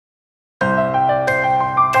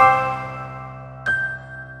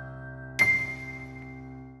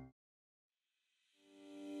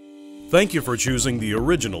Thank you for choosing the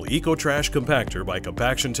original ecotrash compactor by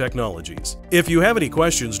Compaction Technologies. If you have any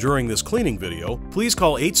questions during this cleaning video, please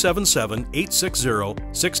call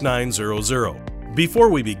 877-860-6900. Before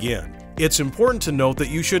we begin, it's important to note that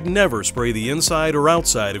you should never spray the inside or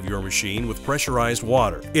outside of your machine with pressurized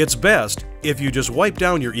water. It's best if you just wipe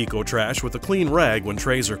down your ecotrash with a clean rag when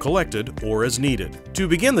trays are collected or as needed. To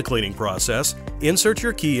begin the cleaning process, insert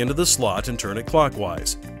your key into the slot and turn it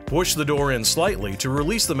clockwise. Push the door in slightly to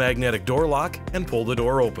release the magnetic door lock and pull the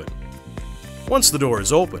door open. Once the door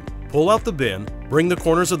is open, pull out the bin, bring the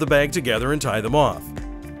corners of the bag together and tie them off.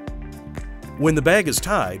 When the bag is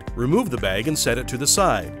tied, remove the bag and set it to the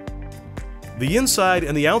side. The inside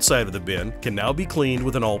and the outside of the bin can now be cleaned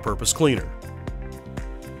with an all-purpose cleaner.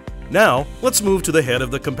 Now, let's move to the head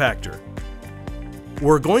of the compactor.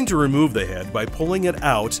 We're going to remove the head by pulling it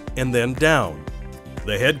out and then down.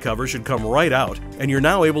 The head cover should come right out, and you're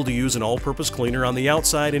now able to use an all-purpose cleaner on the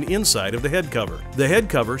outside and inside of the head cover. The head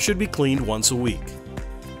cover should be cleaned once a week.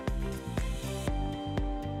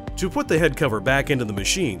 To put the head cover back into the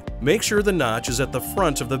machine, make sure the notch is at the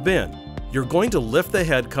front of the bin. You're going to lift the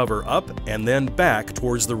head cover up and then back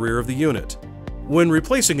towards the rear of the unit. When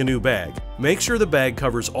replacing a new bag, make sure the bag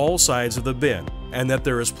covers all sides of the bin and that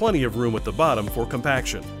there is plenty of room at the bottom for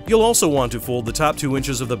compaction. You'll also want to fold the top 2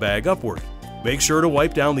 inches of the bag upward. Make sure to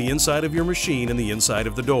wipe down the inside of your machine and the inside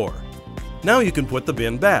of the door. Now you can put the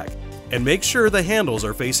bin back, and make sure the handles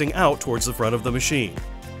are facing out towards the front of the machine.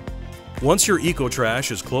 Once your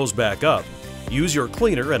ecotrash is closed back up, use your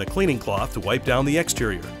cleaner and a cleaning cloth to wipe down the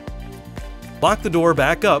exterior. Lock the door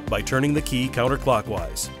back up by turning the key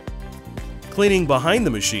counterclockwise. Cleaning behind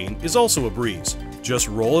the machine is also a breeze. Just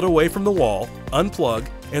roll it away from the wall, unplug,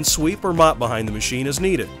 and sweep or mop behind the machine as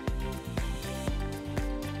needed.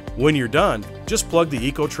 When you're done, just plug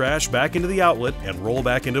the ecotrash back into the outlet and roll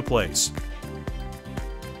back into place.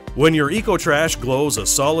 When your ecotrash glows a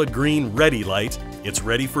solid green ready light, it's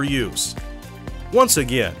ready for use. Once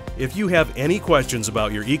again, if you have any questions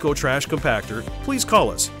about your ecotrash compactor, please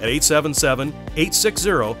call us at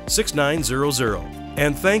 877-860-6900.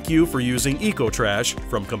 And thank you for using ecotrash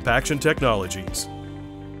from Compaction Technologies.